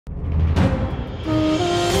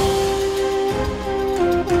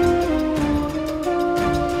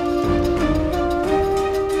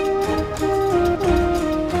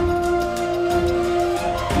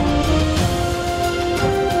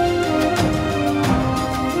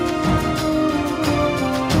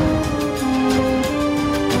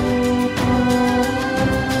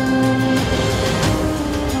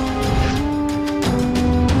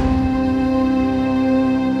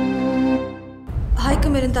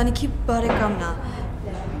ընտանիքի բարեկամն է։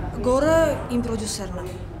 Գորը իմ պրոդյուսերն է։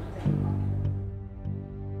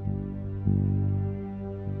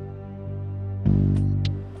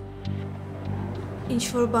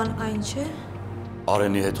 Ինչ-որ բան այն չէ։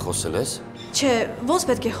 Արենի հետ խոսել ես։ Չէ, ոնց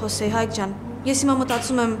պետք է խոսեի, Հայկ ջան։ Ես հիմա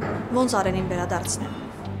մտածում եմ ոնց Արենին վերադարձնեմ։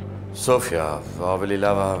 Սոֆիա, ավելի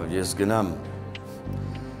լավ է ես գնամ։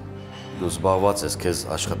 Դու զբաղված ես, քեզ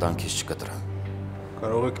աշխատանքից չկտրեմ։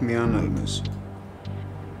 Կարող եք միանել մեզ։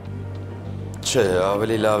 Չէ,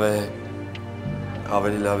 ավելի լավ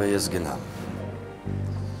է ես գնամ։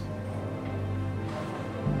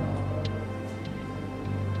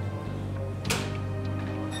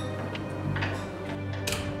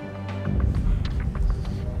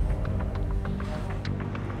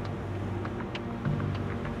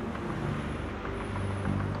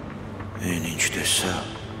 Այն ինչ տեսա,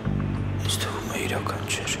 ինձ թվում է իրական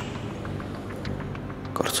չէր,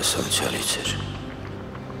 կարծես անցյալից էր,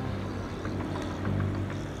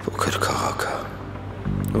 փոքր քաղաքը,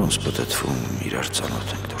 ոնց պտտվում իրար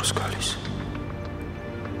ծանոթ ենք դուրս գալիս,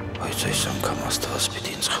 բայց այս անգամ Աստված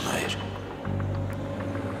պիտի ինձ խնայեր,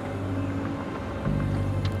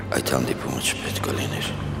 այդ հանդիպումը չպետք է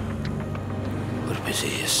լիներ,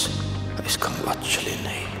 որպեսզի ես այսքան վատ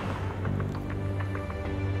չլինեի։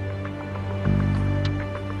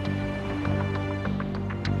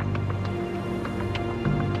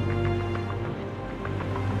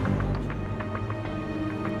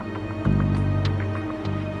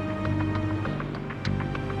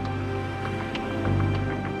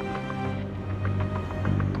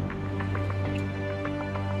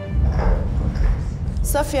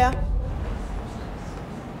 Սոֆիա։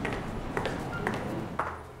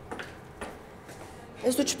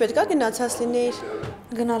 Ես դու չպետք է գնացած լինեիր։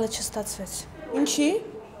 Գնալը չստացվեց։ Ինչի։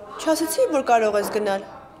 Չասեցի, որ կարող ես գնալ։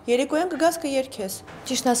 Երեկոյան կգաս կերքես։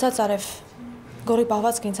 Ճիշտ ասած, Արև, գորի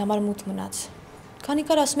պահվածքը ինձ համար մութ մնաց։ Քանի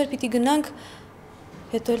կար ասում էր պիտի գնանք,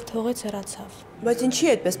 հետո էլ թողեց հեռացավ։ Բայց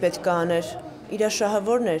ինչի այդպես պետք է աներ։ Իրա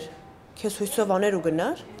շահավորն էր։ Քեզ հույսով աներ ու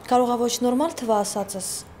գնար։ Կարող է ոչ նորմալ թվա ասածս,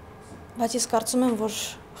 բայց ես կարծում եմ, որ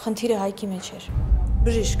խնդիրը Հայկի մեջ էր։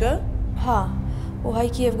 Բժիշկը։ Հա, ու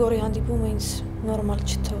Հայկի եւ գորի հանդիպումը ինձ նորմալ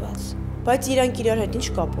չթվաց։ Բայց իրանք իրար հետ ինչ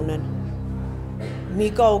կապ ունեն։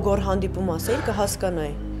 Միկա ու գոր հանդիպում ասել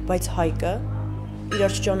կհասկանայի, բայց Հայկը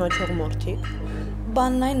իրար չճանաչող մարդիկ։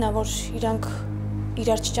 Բանն այն է, որ իրանք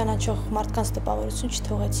իրար չճանաչող մարդկանց տպավորություն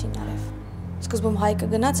չթողեցին Արև։ Սկզբում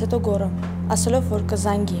Հայկը գնաց, հետո գորը, ասելով, որ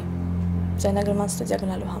կզանգի ձայնագրման ստուդիա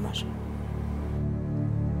գնալու համար։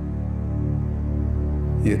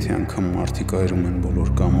 Եթե անգամ մարդիկ այրում են բոլոր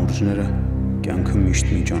կամուրջները, կյանքը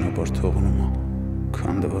միշտ մի ճանապարհ թողնում է,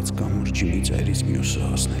 քանդված կամուրջի մի ծայրից մյուսը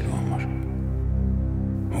հասնելու համար։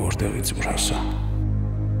 Որտեղից որ հասա,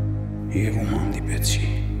 եւ ում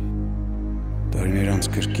հանդիպեցի, տարիներ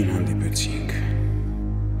անց կրկին հանդիպեցինք։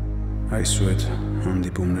 Այսուհետ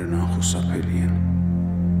հանդիպումներն անխուսափելի են,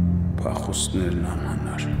 փախուստներն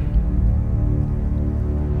անհնար։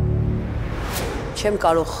 Չեմ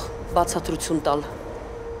կարող բացատրություն տալ։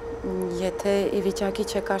 Եթե ի վիճակի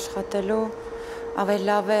չեք աշխատելու, ավելի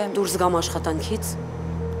լավ է դուրս գամ աշխատանքից։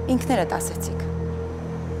 Ինքներդ ասեցիք։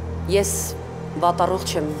 Ես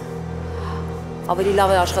վատառողջ չեմ։ Ավելի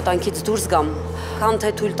լավ է աշխատանքից դուրս գամ, քան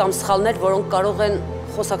թե թույլ տամ սխալներ, որոնք կարող են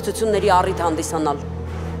խոսակցությունների առիթ հանդիսանալ։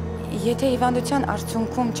 Եթե հիվանդության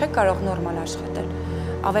արդյունքում չեք կարող նորմալ աշխատել,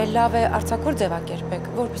 ավելի լավ է արձակուրդ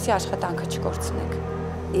ձևակերպեք, որպեսզի աշխատանքը չկորցնեք։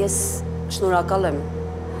 Ես շնորհակալ եմ,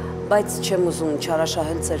 բայց չեմ ուզում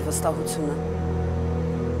չարաշահել ձեր վստահությունը։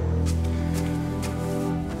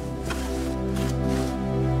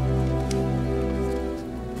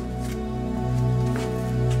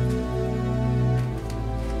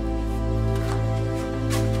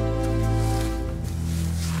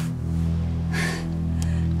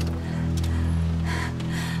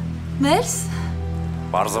 Մերս։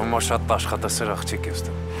 Բարձավումա շատ աշխատասեր աղջիկ ես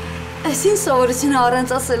դու։ Այս ինչ սովորությունը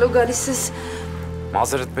առանց ասելու գալիս ես։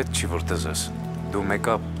 Մազերդ պետք չի որ տզես, դու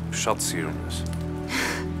մեկը շատ սիրում ես։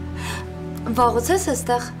 Վաղուց ես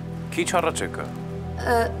այստեղ։ Քիչ առաջ եկա։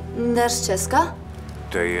 Ներս չես կա։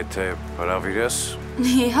 Դե եթե հրավիր ես։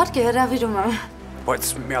 Իհարկե հրավիրում եմ։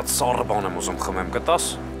 Բայց մի հատ սառը բան եմ ուզում խմեմ,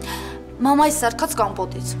 կտաս։ Մամայի սարքած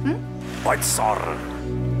կամպոտից, Բայց սառը։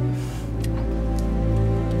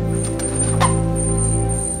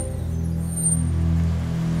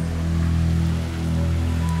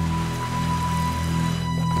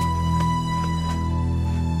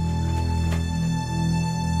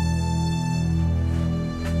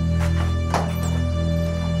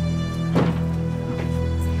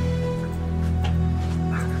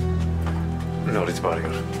 Բարի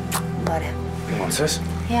օր։ Ոնց ես։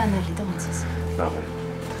 Հիանալի, դու ոնց ես։ Լավ եմ։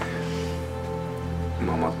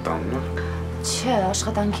 Մամա տանն է։ Չէ,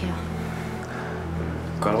 աշխատանքի է։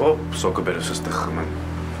 Կարող է սոկը բերես այստեղ խմեմ։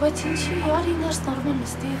 Բայց ինչի, արի ներս նորմալ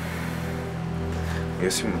նստի։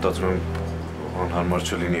 Ես իմ մտածում եմ անհարմար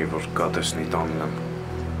չլինի, որ կատեսնի տանն եմ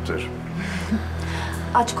ձեր։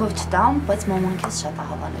 Աչքով չտամ, բայց մաման քեզ շատ է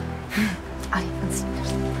հավանել։ Արի, ընձի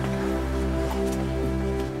ներս։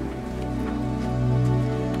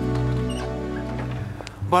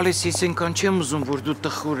 Բալես ես ենքան չեմ ուզում, որ դու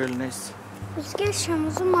տխուր ելնես։ Իսկ ես չեմ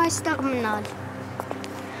ուզում այստեղ մնալ։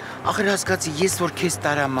 Ախր հասկացի, ես որ քեզ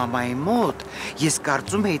տարա մամայի մոտ, ես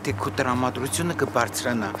կարծում էի, թե քո տրամադրությունը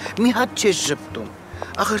կբարձրանա, մի հատ չես ժպտում։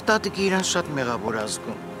 Ախր տատիկը իրան շատ մեղավոր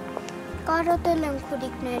ազգում։ Կարոտել եմ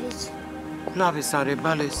քուրիկներից։ Լավ ես արել,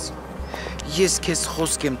 բալես։ Ես քեզ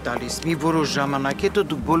խոսք եմ տալիս, մի որոշ ժամանակ հետո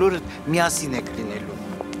դու բոլորդ միասին եք լինելու։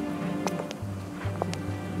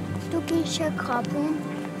 Դուք ինչ եք խաբում։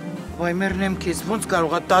 Վայ մեռնեմ քեզ, ոնց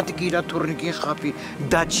կարող է տատիկը իր թորնիկին խապի,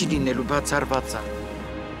 դա չի լինելու, բացառված է։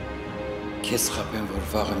 Քեզ խապեմ, որ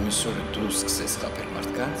վաղը մյուս օրը դու սկսես խապել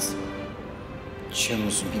մարդկանց, չեմ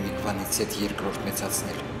ուզում հիմիկվանից հետ երկրորդ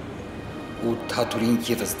մեծացնել, ու թաթուրին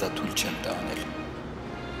ևս դա թույլ չեմ տա անել։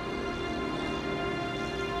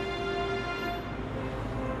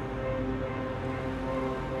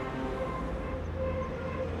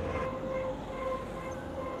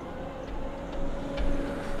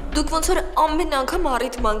 Դուք ոնց որ ամեն անգամ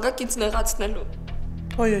առիթ մանգակ ինձ նեղացնելու։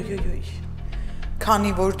 Ոյ,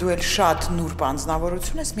 քանի որ դու էլ շատ նուրբ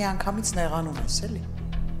անձնավորություն ես, մի անգամից նեղանում ես, էլի։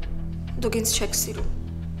 Դուք ինձ չեք սիրում։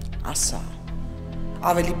 Ասա։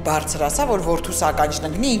 Ավելի բարձր ասա, որ որդուս ականջն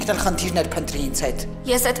ընկնի, ինքն էլ խնդիրներ փնտրի ինձ հետ։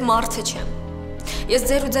 Ես այդ մարդը չեմ։ Ես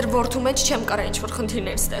ձեր ու ձեր որդու մեջ չեմ կարող ինչ-որ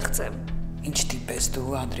խնդիրներ ստեղծեմ։ Ինչ տիպ ես դու,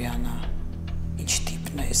 Ադրիանա։ Ինչ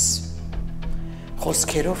տիպն ես։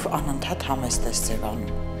 Խոսքերով անընդհատ համեստ ես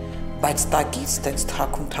ձևանում։ Բայց տակից տենց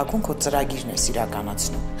թաքուն քո ծրագիրն ես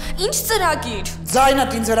իրականացնում։ Ինչ ծրագիր։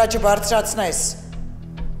 Ձայնդ ինձ վրա չբարձրացնես։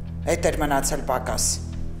 Էդ էր մնացել պակաս։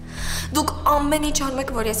 Դուք ամեն ինչ անում եք,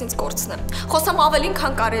 որ ես ինձ կորցնեմ։ Խոսամ ավելին,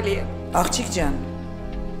 քան կարելի է։ Աղջիկ ջան,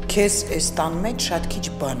 քեզ այս տան մեջ շատ քիչ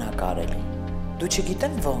բան ա կարելի։ Դու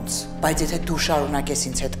չգիտեմ ոնց, բայց եթե դու շարունակես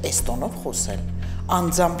ինձ հետ այս տոնով խոսել,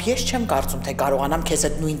 անձամբ ես չեմ կարծում, թե կարողանամ քեզ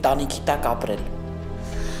հետ նույն տանիքի տակ ապրել։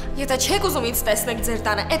 Եթե չեք ուզում ինձ տեսնեք ձեր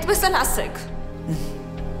տանը, այդպես էլ ասեք։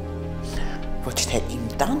 Ոչ թե իմ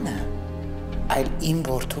տանը, այլ իմ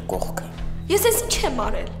որդու կողքը։ Ես ես ինչ եմ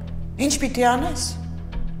արել։ Ինչ պիտի անես։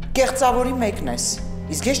 Կեղծավորի մեկն ես,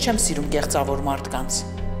 իսկ ես չեմ սիրում կեղծավոր մարդկանց։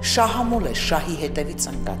 Շահամոլ է շահի հետևից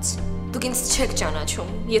ընկած։ Դուք ինձ չեք ճանաչում,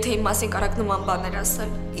 եթե իմ մասին կարաք նման բաներ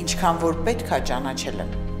ասել։ Ինչքան որ պետք է ճանաչել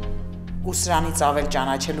եմ։ Ու սրանից ավել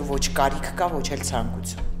ճանաչելու ոչ կարիք կա, ոչ էլ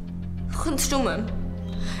ցանկություն։ Խնդրում եմ։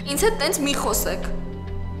 Ինձ հետ տենց մի խոսեք։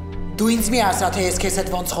 Դու ինձ մի ասա, թե ես քեզ հետ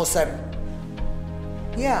ոնց խոսեմ։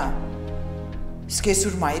 Յա։ Իսկ ես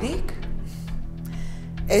ուր մայրիկ։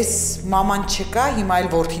 Էս մաման չկա, հիմա էլ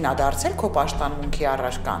որդին ա դարձել քո պաշտամունքի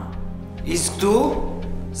առարկան։ Իսկ դու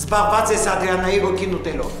զբաղված ես Ադրիանայի ոգին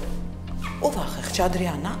ուտելով։ Ով ա խեղճ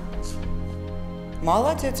Ադրիանա։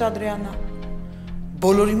 Մալադեց Ադրիանա։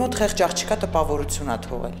 Բոլորի մոտ խեղճ աղջիկա տպավորություն ա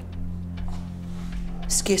թողել։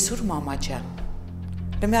 Իսկ ես ուր մամա ջան։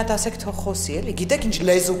 Դե մի հատ ասեք թող խոսի, էլի, գիտեք ինչ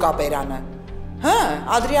լեզու կա բերանը։ Հա,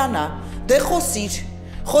 Ադրիանա, դե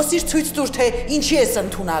խոսիր ցույց տուր, թե ինչի ես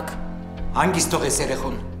ընդունակ։ Հանգիստ թող ես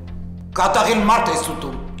երեխուն։ Կատաղել մարդ ես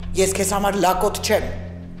ուտում։ Ես քեզ համար լակոտ չեմ։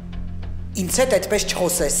 Ինձ հետ այդպես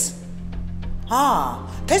չխոսես։ Հա,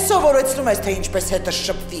 թե սովորեցնում ես, թե ինչպես հետը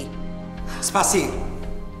շփվի։ Սպասի։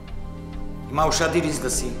 Հիմա ուշադիր ինձ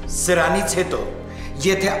լսի։ Սրանից հետո,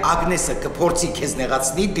 եթե Ագնեսը կփորձի քեզ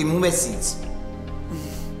նեղացնի, դիմում ես ինձ։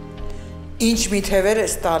 Ինչ մի թևեր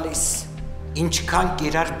ես տալիս։ Ինչքան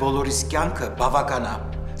կերար բոլորիս կյանքը բավական է։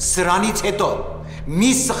 Սրանից հետո մի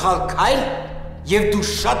սխալ քայլ եւ դու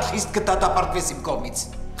շատ խիստ կդատապարտվես իմ կողմից։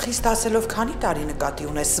 Խիստ ասելով քանի տարի նկատի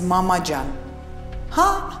ունես, մամա ջան։ Հա,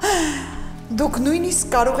 դուք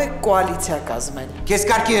նույնիսկ կարող եք կոալիցիա կազմել։ Քեզ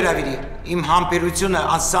կարգի հրավիրի, իմ համբերությունը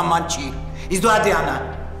անսահման չի։ Իսկ դու Ադրիանա,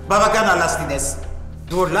 բավական ալասնին ես։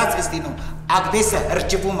 Դու որ լաց ես լինում, Ագնեսը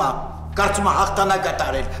հրճվում է, կարծում է հաղթանակ է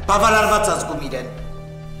տարել, բավարարված ազգում իրեն։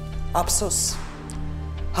 Ափսոս,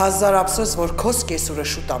 հազար ափսոս, որ քո սկեսուրը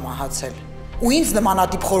շուտ ա մահացել, ու ինձ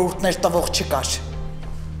նմանատիպ խորհուրդներ տվող չկար։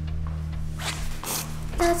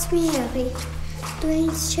 Դաց մի եղի, դու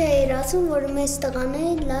ինձ չէիր ասում, որ մեզ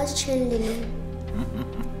տղաները լաց չեն լինում։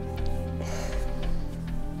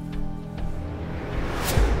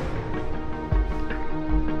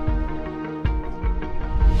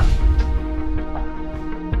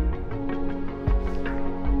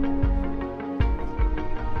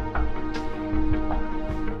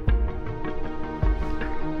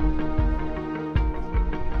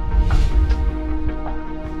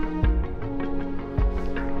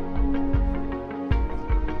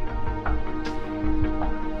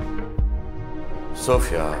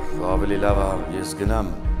 Սոֆիա, ավելի լավ է ես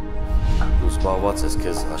գնամ, դու զբաղված ես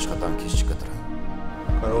քեզ աշխատանքից չկտրեմ։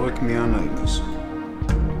 Կարող եք միանալ մեզ։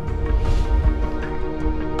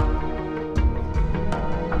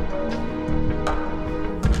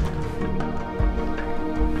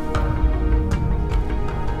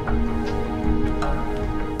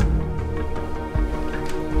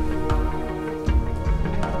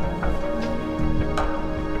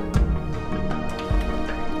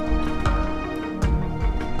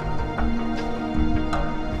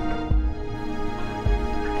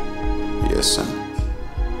 Ես եմ։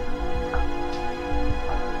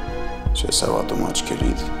 Չես հավատում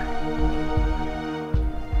աչքերիդ։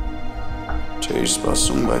 Չէիր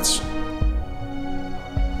սպասում, բայց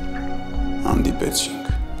հանդիպեցինք։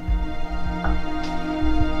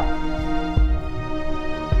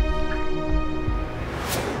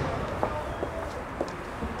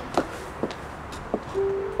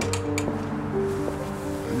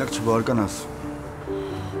 Մենակ չբարկանաս։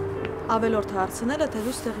 Ավելորդ հարցնելը, թե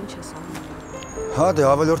դու ստեղ ինչ ես անում։ Հա, դե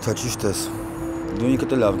ավելորդ է, ճիշտ ես։ Դու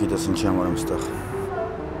ինքդ էլ լավ գիտես ինչի համար եմ ստեղ։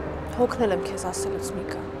 Հոգնել եմ քեզ ասելուց,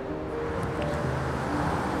 Միկա։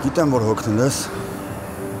 Գիտեմ, որ հոգնել ես,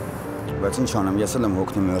 բայց ինչ անեմ, ես էլ եմ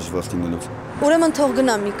հոգնում մերժված լինելուց։ Ուրեմն թող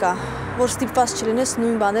գնա, Միկա, որ ստիպված չլինես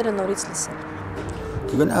նույն բաները նորից լսել։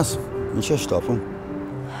 Կգնաս, ինչ ես շտապում։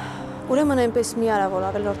 Ուրեմն այնպես մի արա, որ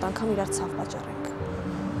ավելորդ անգամ իրար ցավ պատճառենք։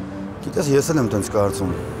 Գիտես, ես էլ եմ տենց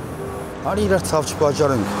կարծում։ Արի իրար ցավ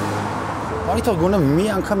չպատճառենք։ Արի թող գոնե մի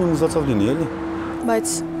անգամ իմ ուզածով լինի, էլի։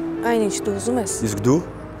 Բայց այն ինչ դու ուզում ես։ Իսկ դու։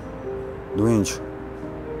 Դու ինչ։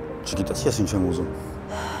 Չգիտես, ես ինչ եմ ուզում։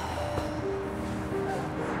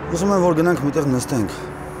 Ուզում եմ, որ գնանք միտեղ նստենք։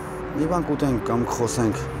 Մի բան կուտենք կամ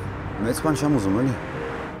խոսենք։ Մեծ բան չեմ ուզում, էլի։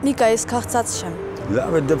 Նիկա, ես քաղցած չեմ։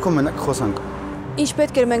 Լավ, այդ դեպքում մենակ խոսանք։ Ինչ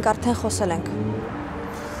պետք էր մենք արդեն խոսել ենք։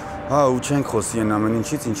 Հա, ու չենք խոսի այն ամեն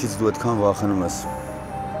ինչից դու այդքան վախենում ես։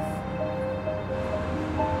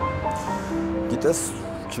 Գիտես,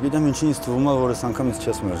 չգիտեմ ինչի ինձ թվում է, որ այս անգամ ինձ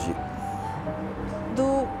չես մերժի։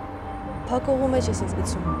 Դու փակողու մեջ ես ինձ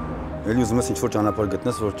գցում։ Էլի ուզում ես ինչ-որ ճանապարհ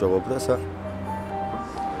գտնես, որ ճողոպրես, հա։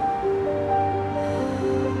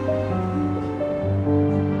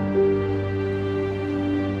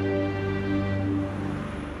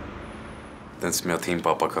 Տենց մի հատ իմ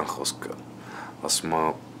պապական խոսք կա, ասում է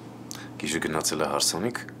գիժը գնացել է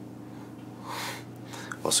հարսանիք,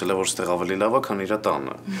 ասել է, որ ստեղ ավելի լավ է, քան իրա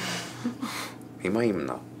տանը։ Հիմա իմն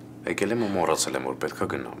է, եկել եմ ու մոռացել եմ, որ պետք է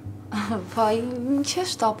գնամ։ Վայ, ինչ ես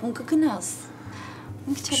շտապում, կգնաս։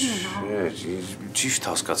 Ինչ չեմ մնա։ Չէ, ճիշտ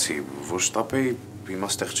հասկացի, որ շտապեի, հիմա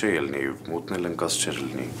ստեղ չէի ելնի, մոտնել ընկած չէր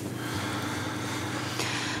լինի։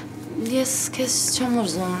 Ես քեզ չեմ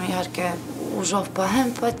ուզում, իհարկե, ուժով պահեմ,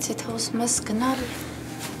 բայց եթե ուզում ես գնալ,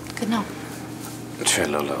 գնամ։ Չէ,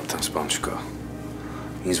 լալա, տենց բան չկա։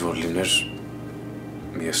 Ինձ որ լիներ,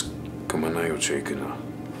 ես կմնայի ու չէի գնա։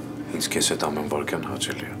 Ինձ քեզ հետ ամեն վարքյան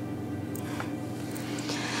հաճելի է։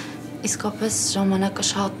 Իսկապես ժամանակը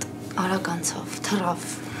շատ արագ անցավ, թռավ։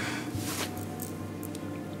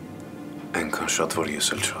 Այնքան շատ, որ ես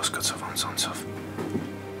էլ չհասկացա ոնց անցավ։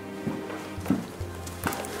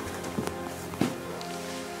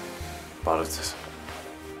 Բարև ձեզ։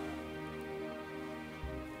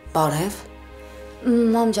 Բարև։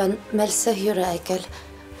 Մամ ջան, Մելսը հյուր է եկել։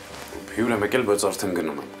 Հյուր եմ եկել, բայց արդեն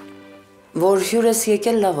գնում եմ։ Որ հյուր ես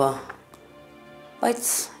եկել լավ է, բայց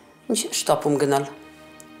ինչ է շտապում գնալ։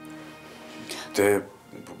 Դե,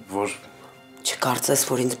 որ… Չկարծես,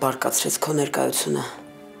 որ ինձ բարկացրեց քո ներկայությունը։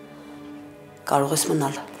 Կարող ես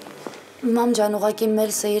մնալ։ Մամ ջան, ուղղակի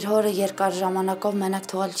Մելսը իր հորը երկար ժամանակով մենակ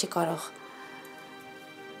թողել չի կարող։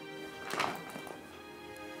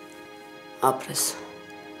 Ապրես,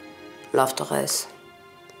 լավ տղա ես,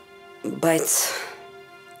 բայց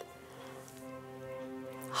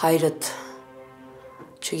հայրդ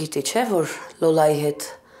չգիտի չէ, որ Լոլայի հետ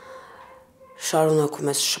շարունակում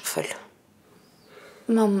ես շփվել։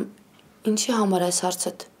 Մամ, ինչի համար այս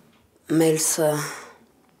հարցդ։ Մելսը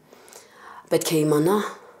պետք է իմանա,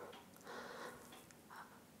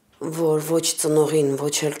 որ ոչ ծնողին,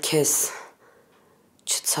 ոչ էլ քեզ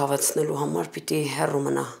չցավեցնելու համար պիտի հեռու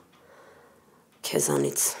մնա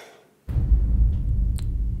քեզանից։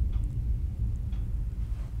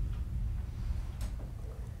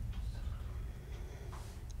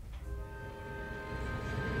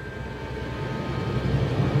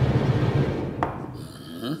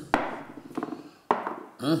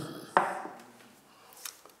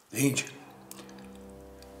 Ինչ,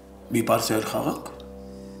 մի պարսել խաղանք։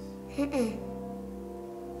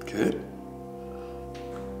 Չէ։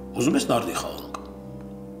 Ուզում ես նարդի խաղանք։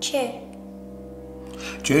 Չէ։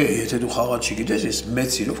 Չէ, եթե դու խաղալ չգիտես, ես մեծ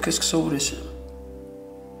սիրով քեզ կսովորեցեմ։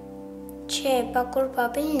 Չէ, Բակուր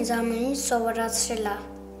պապին ինձ ամեն ինչ սովորացրել է։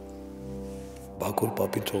 Բակուր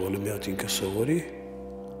պապին թողել մի հատ ինքը սովորի,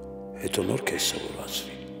 հետո նոր քեզ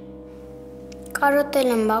սովորացրի։ Կարոտել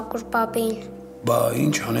եմ Բակուր պապին։ Բա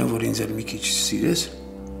ինչ անեմ, որ ինձ էլ մի քիչ սիրես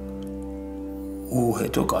ու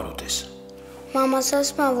հետո կարոտես։ Մամաս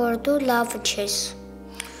ասում է, որ դու լավը չես։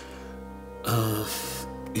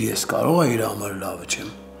 Ես կարող եմ իր համար լավը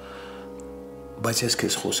չեմ, բայց ես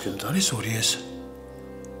քեզ խոսք եմ տալիս, որ ես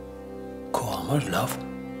քո համար լավ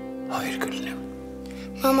հայր կլինեմ։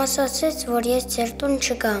 Մամաս ասեց, որ ես ձեր տուն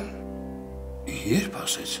չգամ։ Երբ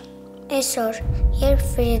ասեց։ Այսօր, երբ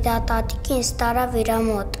Ֆրիդա տատիկը ինձ տարավ իր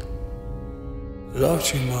մոտ։ Լավ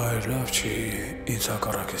չի մայր, լավ չի, ինձ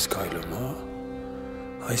հակառակ ես քայլում, հա։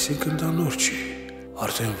 Այսինքն դա նոր չի,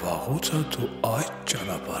 արդեն վաղուց է դու այդ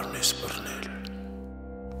ճանապարհն ես բռնել։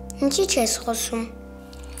 Ինչի՞ չես խոսում։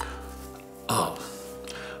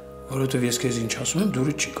 Որովհետև ես քեզ ինչ ասում եմ,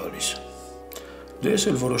 դուրս չի գալիս։ Դե ես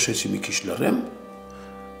էլ որոշեցի մի քիչ լռեմ,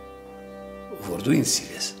 որ դու ինձ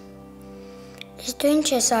սիրես։ Իսկ դու ինչ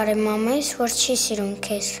ես արել մամայիս, որ չի սիրում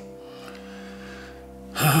քեզ։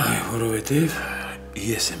 Որովհետև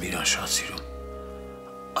ես եմ իրան շատ սիրում։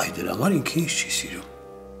 Այդ դրա համար ինքը ինձ չի սիրում։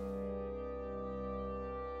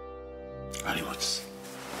 Արի մոտս։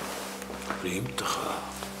 Իմ տղա։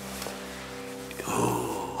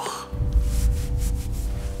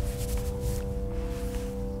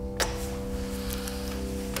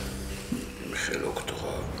 Խելոք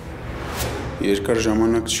տղա։ Երկար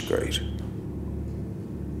ժամանակ չկա իր։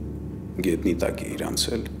 Գետնի տակ է իր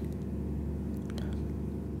անցել։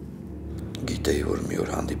 Գիտեի, որ մի օր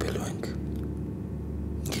հանդիպելու ենք։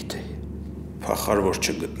 Գիտեի։ Փախար, որ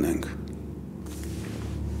չգտնենք։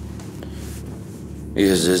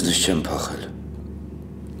 Ես ձեզնից չեմ փախել։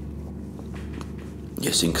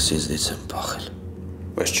 Ես ինքս ինձնից եմ փախել։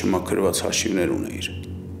 Բայց չմաքրված հաշիվներ ունեիր։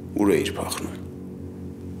 Ուր էիր փախնում։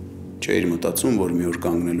 Չէիր մտածում, որ մի օր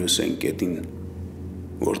կանգնելու ես այն կետին,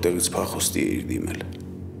 որտեղից փախոստի էիր դիմել։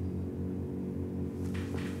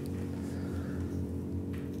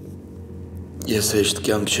 Ես հեշտ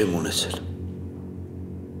կյանք չեմ ունեցել։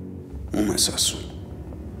 Ում ես ասում։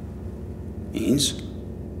 Ինձ։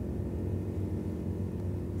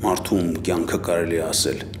 Մարդում կյանքը կարելի է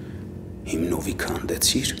ասել հիմնովի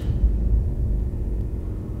քանդեցիր։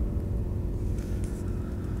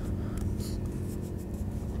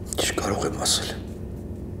 Չկարող եմ ասել։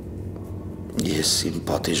 Ես իմ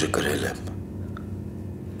պատիժը կրել եմ։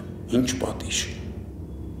 Ինչ պատիժ։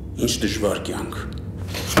 Ինչ դժվար կյանք։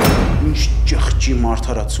 Ինչ ճղճի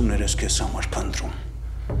մարդարացումներ ես քեզ համար փնտրում։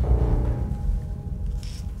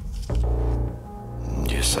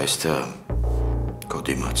 Ես այստեղ քո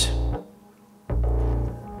դիմաց։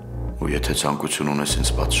 Ու եթե ցանկություն ունես ինձ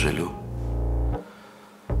պատժելու,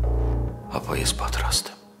 ապա ես պատրաստ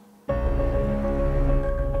եմ։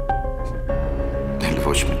 Էլ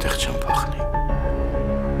ոչ մի տեղ չեմ փախնի։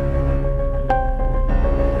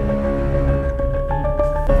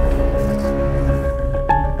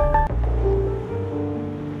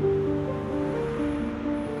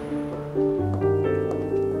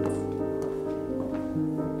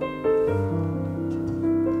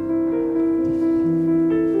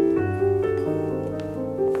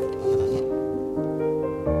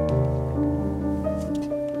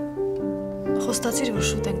 Խոստացիր, որ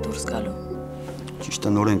շուտ ենք դուրս գալու։ Ճիշտ է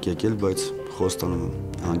նոր ենք եկել, բայց խոստանում եմ,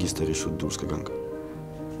 հանգիստերի շուտ դուրս կգանք։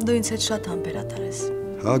 Դու ինձ հետ շատ համբերատար ես։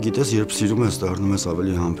 Հա, գիտես, երբ սիրում ես, դառնում ես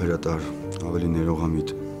ավելի համբերատար, ավելի ներողամիտ։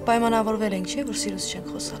 Պայմանավորվել ենք, չէ՞, որ սիրուց չենք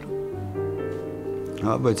խոսալու։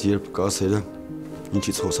 Հա, բայց երբ կա սերը,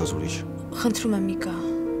 ինչից խոսած ուրիշ։ Խնդրում եմ Միկա,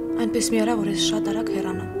 այնպես մի արա, որ ես շատ արագ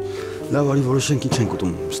հեռանամ։ Լավ, արի որոշենք ինչ ենք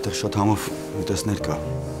ուտում, այստեղ շատ համով ուտեսներ կա։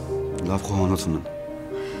 Լավ խոհանոց ունեն։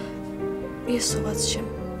 Ես սոված չեմ։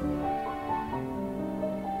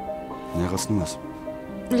 Նեղացնում ես։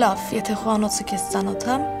 Լավ, եթե խոհանոցը քեզ ծանոթ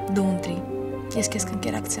է, դու ընտրի։ Ես քեզ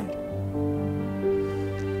կընկերակցեմ։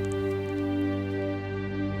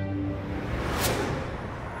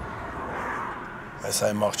 Այս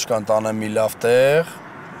այ աղջկան տանեմ մի լավ տեղ,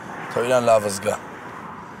 թող իրան լավը զգա։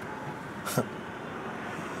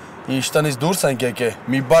 Ինչ տնից դուրս ենք եկե,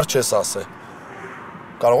 մի բառ չես ասե։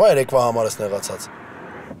 Կարող է երեկվա համար ես նեղացած։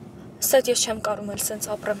 Սետ ես չեմ կարում էլ սենց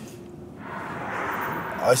ապրեմ։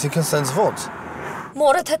 Այսինքն սենց ոնց։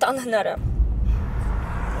 Մորդ հետ անհնարը։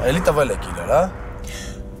 Էլի տվել եք իրար, հա։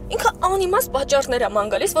 Ինքը անիմաստ պատճառներ է ման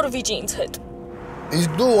գալիս, որ վիճի ինձ հետ։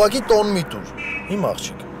 Իսկ դու ուղղակի տոն մի տուր։ Իմ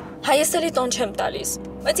աղջիկ։ Հա ես էլի տոն չեմ տալիս,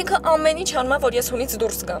 բայց ինքը ամեն ինչ անում է, որ ես հունից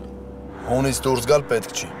դուրս գամ։ Հունից դուրս գալ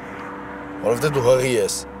պետք չի, որովհետև դու հղի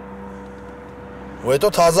ես։ Ու հետո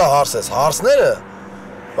թազա հարս ես, հարսները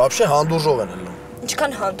вообще հանդուրժով են ելնում։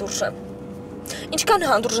 Ինչքան հանդուրժ եմ։ Ինչքան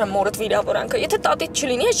հանդուրժեմ մորդ վիրավորանքը, եթե տատիդ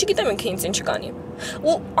չլինի, ես չգիտեմ ինքը ինձ ինչ կանի։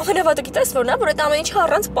 Ու ամենավատը գիտես որ նա, որ այդ ամեն ինչը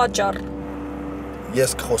առանց պատճառ։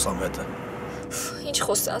 Ես կխոսամ հետը։ Ինչ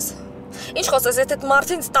խոսաս։ Ինչ խոսես, եթե այդ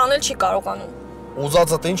մարդը ինձ տանել չի կարողանում։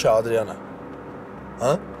 Ուզածդ ինչ է, Ադրիանա։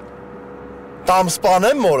 Հա? Տամ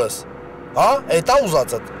սպանեմ մորս։ Հա? Էտա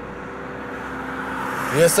ուզածդ։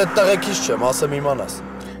 Ես այդ տղեկից չեմ, ասեմ իմանաս։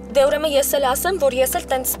 Դե ուրեմն ես էլ ասեմ, որ ես էլ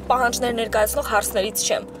տենց պահանջներ ներկայացնող հարցներից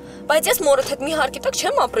չեմ։ Բայց ես մորդ հետ մի հարկի տակ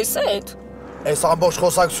չեմ ապրիս այդ։ Այս ամբողջ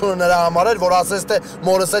խոսակցությունը նրա համար էր, որ ասես թե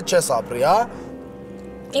մորս հետ չես ապրի, հա?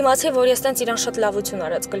 Իմացի, որ ես տենց իրան շատ լավություն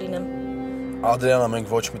արած կլինեմ։ Ադրիանա,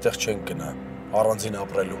 մենք ոչ միտեղ չենք գնա, առանձին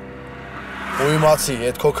ապրելու։ Ու իմացի,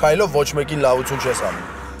 այդ քո քայլով ոչ մեկին լավություն չես անի։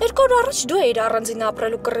 2 օր առաջ դու էիր առանձին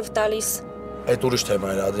ապրելու կռիվ տալիս։ Այդ ուրիշ թեմա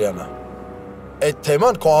էր, Ադրիանա։ Այդ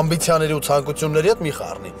թեման քո ամբիցիաների ու ցանկությունների հետ մի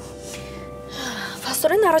խառնի։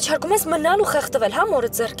 Փաստորեն առաջարկում ես մնալ ու խեղդվել, հա, մորը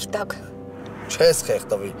ձեռքի տակ։ Չես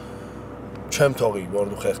խեղդվի։ Չեմ թողի, որ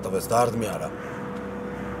դու խեղդվես, դարդ մի արա։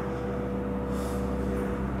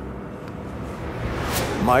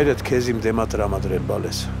 Մայրդ քեզ իմ դեմա տրամադրել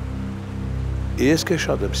բալես։ Ես քեզ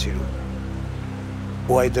շատ եմ սիրում։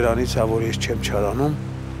 Ու այդ դրանից է, որ ես չեմ չարանում,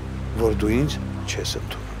 որ դու ինձ չես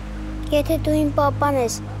ընդունում։ Եթե դու իմ պապան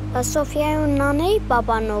ես, Սոֆիայի ու Նանեի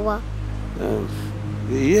պապանովա։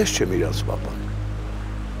 Ես չեմ իրանց պապան։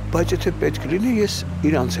 Բայց եթե պետք լինի, ես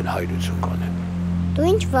իրանց են հայրություն կանեմ։ Դու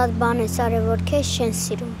ինչ վատ բան ես արել, որ քեզ չեն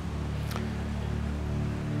սիրում։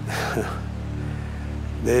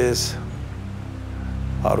 Ես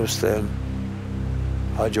հարուստ եմ,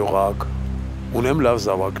 հաջողակ, ունեմ լավ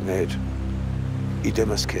զավակներ,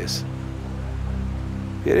 իդեմս քեզ։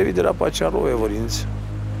 Երևի դրա պատճառով է, որ ինձ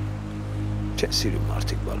չեն սիրում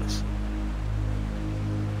մարդիկ բալես։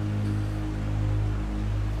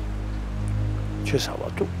 Չես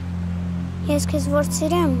հավատում։ Ես քեզ որ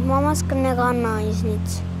սիրեմ, մամաս կնեղանա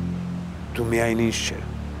ինձնից։ Դու միայն ինձ չէ,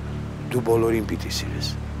 դու բոլորին պիտի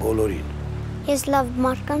սիրես, բոլորին։ Ես լավ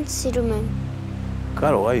մարդկանց սիրում եմ։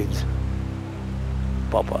 Կարող է ինձ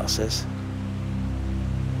պապա ասես։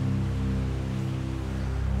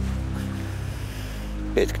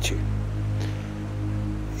 Պետք չի։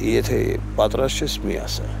 Եթե պատրաստ ես մի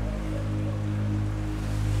ասա։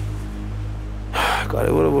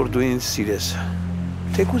 Կարևորը որ դու ինձ սիրես,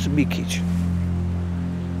 թեկուզ մի քիչ,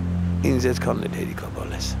 ինձ այդքանն էլ հերիք ա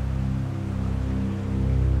բալես։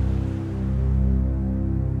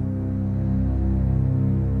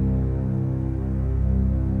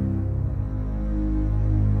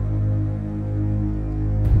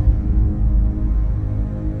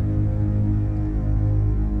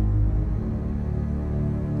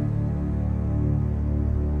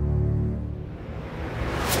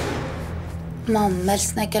 Մամ,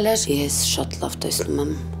 Մելսն եկել էր։ Ես շատ լավ տեսնում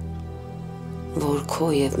եմ, որ քո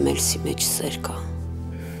և Մելսի մեջ սեր կա։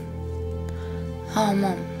 Հա,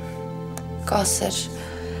 մամ, կա սեր,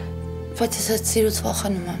 բայց ես այդ սիրուց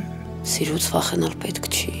վախենում եմ։ Սիրուց վախենալ պետք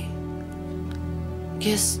չի։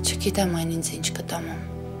 Ես չգիտեմ այն ինձ ինչ կտա, մամ։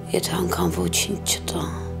 Եթե անգամ ոչինչ չտա,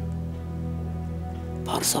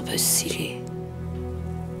 պարզապես սիրի։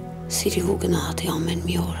 Սիրի ու գնահատի ամեն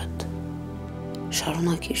մի օրդ։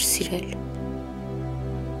 Շարունակիր սիրել։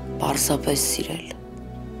 Պարզապես սիրել,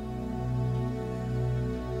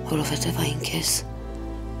 որովհետև այն քեզ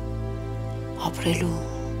ապրելու,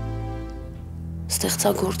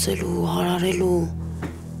 ստեղծագործելու, հարարելու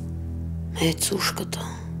մեծ ուժ կտա։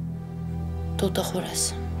 Դու տխուր ես։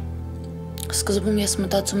 Սկզբում ես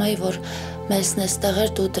մտածում էի, որ Մելսն էստեղ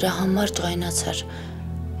էր, դու դրա համար ջղայնացար,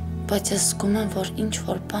 բայց ես զգում եմ, որ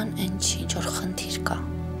ինչ-որ բան այն չի, ինչ-որ խնդիր կա։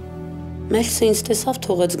 Մելսը ինձ տեսավ,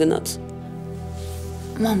 թողեց գնաց։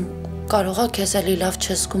 Մամ, կարող է քեզ էլի լավ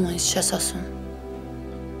չես զգում, ինձ չես ասում։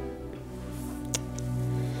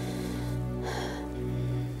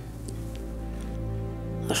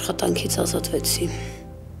 Աշխատանքից ազատվեցի։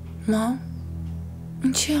 Մամ,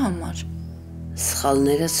 ինչի համար։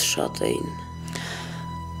 Սխալներս շատ էին։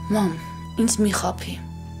 Մամ, ինձ մի խաբի։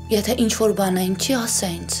 Եթե ինչ-որ բան է, ինչի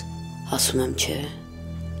ասա ինձ։ Ասում եմ չէ։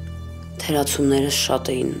 Թերացումներս շատ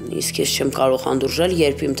էին, իսկ ես չեմ կարող հանդուրժել,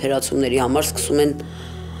 երբ իմ թերացումների համար սկսում են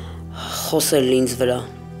խոսել ինձ վրա,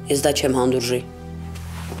 ես դա չեմ հանդուրժի։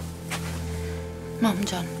 Մամ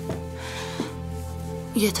ջան,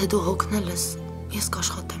 եթե դու հոգնել ես, ես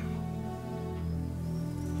կաշխատեմ։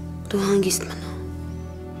 Դու հանգիստ մնա։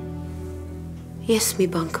 Ես մի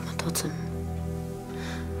բան կմտածեմ։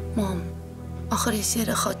 Մամ, ախր ես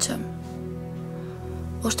երեխա չեմ,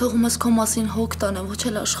 որ թողում ես քո մասին հոգ տանեմ, ոչ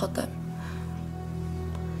էլ աշխատեմ։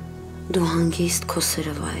 Դու հանգիստ քո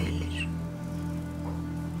սերը վայելիր։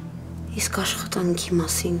 Իսկ աշխատանքի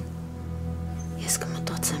մասին ես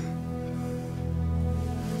կմտածեմ։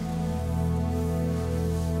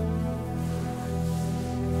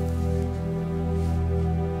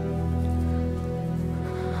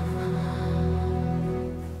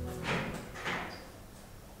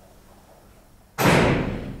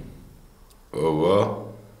 Ով է։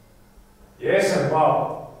 Ես եմ, բաբա։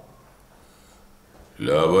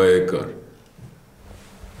 Լավ է եկար։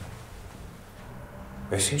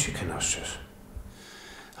 Ես ինչի քնած չես։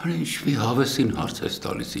 Հələ ինչի հավեսին հարց ես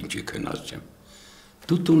տալիս ինչի քնած չեմ։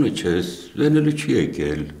 Դու տունը չես, վենելը չի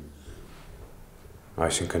եկել։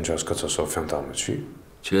 Այսինքն չհասկացա Սոֆյան տանը չի։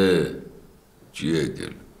 Չէ, չի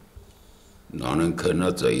եկել։ Նանն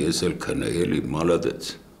քնած է, ես էլ քնեել եմ,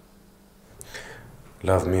 մալադեց։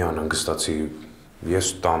 Լավ, մի անհանգստացի, ես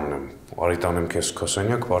տանն եմ, արի տանեմ քեզ քո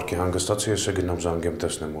սենյակ, վարկի հանգստացի, ես գնամ զանգեմ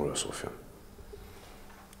տեսնեմ ուր է Սոֆյան։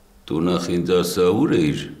 Դու նախ ինձ ասա ուր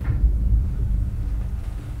էիր։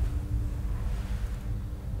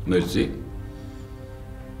 Մերսի։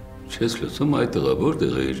 Չես լսում այդ տղա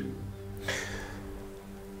որտեղ էիր։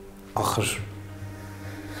 Ախր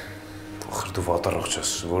դու վատառող չես,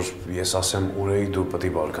 որ ես ասեմ ուր էի, դու պետք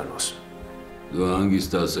է բարկանաս։ Դու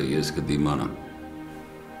հանգիստ ասա, ես կդիմանամ։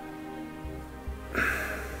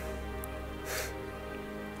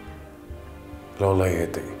 Լոլայի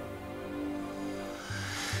հետ էի։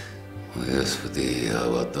 Ես պետք է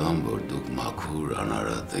հավատամ, որ դուք մաքուր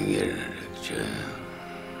անարատ ընկերներ եք, չէ։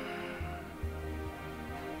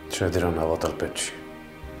 Չէ, դրան հավատալ պետք չի։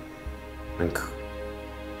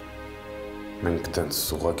 Մենք տենց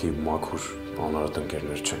ուղղակի մաքուր անարատ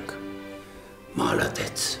ընկերներ չենք։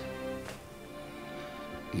 Մալադեց։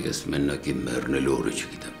 Ես մենակ իմ մեռնելու օրը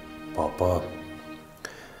չգիտեմ։ Պապա,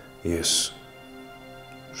 ես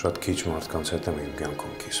շատ քիչ մարդկանց հետ եմ իմ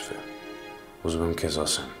կյանքում կիսվել։ Ուզում եմ քեզ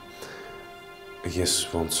ասեմ, ես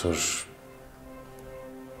ոնց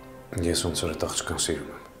որ այդ աղջկան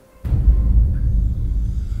սիրում եմ։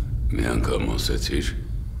 Մի անգամ ասեցիր,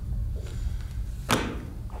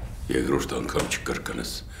 երկրորդ անգամ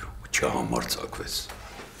չկրկնես ու չհամարձակվես։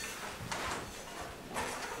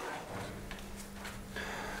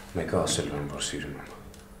 Մեկը ասելու եմ, որ սիրում եմ,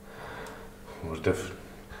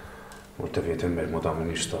 որտև եթե մեր մոտ ամեն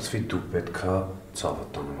ինչ ստացվի, դու պետքա ցավդ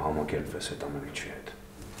տանեմ, համակերպվես այդ ամեն ինչի հետ։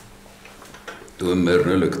 Դու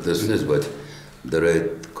մեռնելը կտեսնես, բայց դրա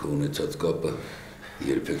հետ քո ունեցած կապը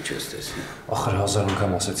երբեք չես տեսնի։ Ախր 1000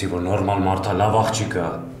 անգամ ասեցի, որ նորմալ մարդը լավ աղջիկ է։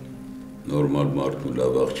 Նորմալ մարդն ու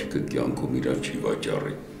լավ աղջիկը կյանքում իրան չի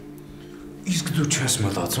վաճառի։ Իսկ դու չես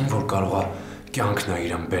մտածում, որ կարող է կյանքն է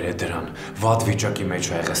իրան բերե դրան, վատ վիճակի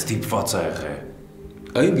մեջ ա եղել, ստիպված ա եղել։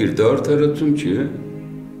 Այն իր դա արդարացում չի,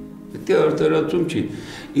 Դա արդարացում չի։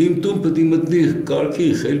 Իմ տուն պետք է մտնի կարգի,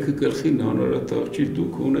 խելքը գլխին անարատ աղջիկ,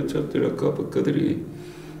 դուք ունեցած դրա կապը կդրի։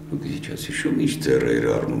 Դուք իջած հիշում ինչ ձեռը էր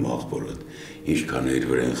առնում աղբորդ, ինչքան էր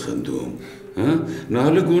վրան խնդում, հա? Նա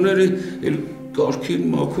հələ գոներ էլ կարգին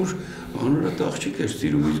մաքուր անարատ աղջիկ էր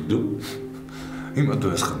սիրում, իսկ դու։ Հիմա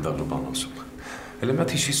դու ես խնդալու բան ասում։ Հələ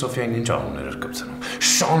մատ հիշի Սոֆիային ինչ անուններ էր կպցնում։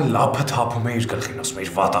 Շան լափը թափում է իր գլխին, ասում է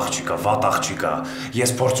վատ աղջիկա,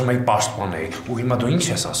 ես փորձում եի պաշտպանել, ու հիմա դու ինչ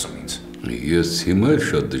ես ասում ինձ։ Ես հիմա էլ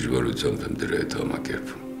շատ դժվարությամբ եմ դրա հետ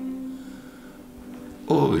համակերպվում։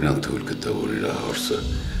 Ով իրան թույլ կտա, որ իր հարսը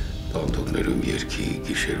բանտոկներում երկի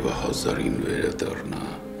գիշերվա 1000-ին վերադառնա։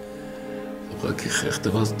 Ուղղակի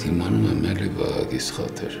խեղդված դիմանում եմ էլի Վահագիս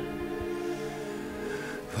խաթր։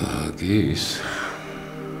 Վահագիս։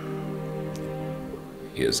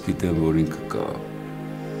 Ես գիտեմ, որ ինքը կա։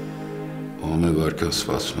 Ամեն վարկան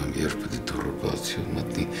սպասում եմ, երբ պետք է դուռը բացի ու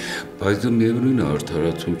մտնի, բայց դու միևնույն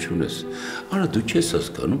արդարացում չունես։ Արա դու չես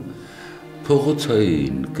հասկանում,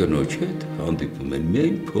 փողոցային կնոջ հետ հանդիպում են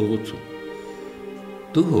միայն փողոցում։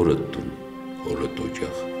 Դու հորդ տուն, հորդ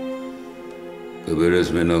օջախ։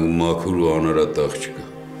 Կբերես մենակ մաքուր ու անարատ աղջիկը։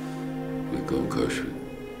 Մեկ անգաշվի։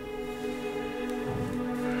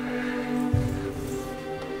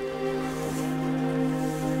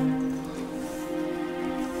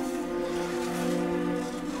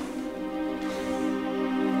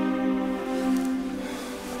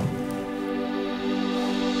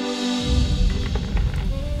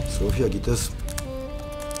 Սոֆիա, գիտես,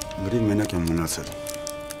 գրիվ մենակ եմ մնացել։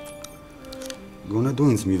 Գոնե դու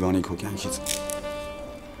ինձ մի վանի քո կյանքից։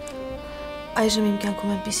 Այժմ իմ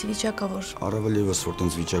կյանքում այնպիսի վիճակ է, որ… Առավել ևս, որ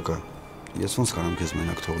տենց վիճակ է, ես ոնց կարամ քեզ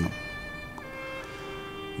մենակ թողնեմ։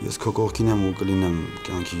 Ես քո կողքին եմ ու կլինեմ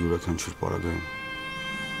կյանքի յուրաքանչյուր պարագայում։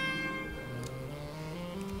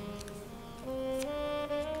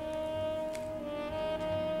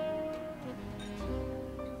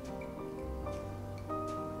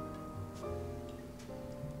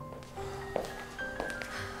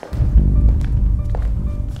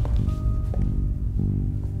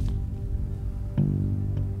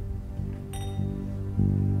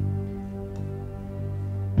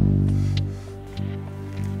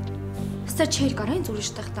 Չէր կարա ինձ ուրիշ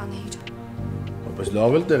տեղ տանեիր։ Բայց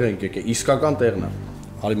լավ էլ տեղ ենք եկել, իսկական տեղն է։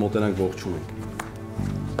 Արի մոտենանք ողջունենք։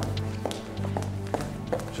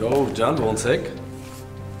 Ժողովուրդ ջան, ոնց եք։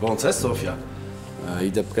 Ոնց է Սոֆիա։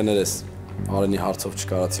 Իդեպ կներես, Արենի հարցով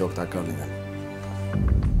չկարացի օգտակար լինեմ։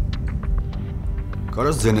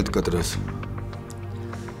 Կարաս ձենդ կտրես։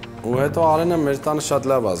 Ու հետո Արենը մեր տանը շատ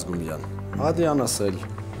լավ ազգում իրան։ Ադիանաս էլ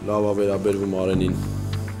լավ է վերաբերվում Արենին։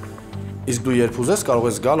 Իսկ դու երբ ուզես կարող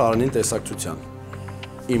ես գալ Արենին տեսակցության։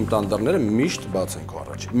 Իմ տան դռները միշտ բաց են քո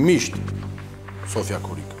առաջ։ Միշտ։ Սոֆիա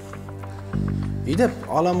քուրիկ։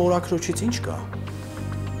 Իդեպ Ալամորակրոջից ինչ կա։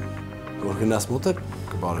 Որ գնաս մոտ է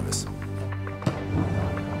կբարևես։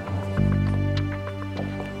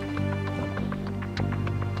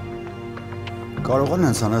 Կարող են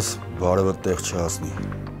հենց անես բարևը տեղ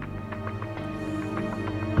չհասնի։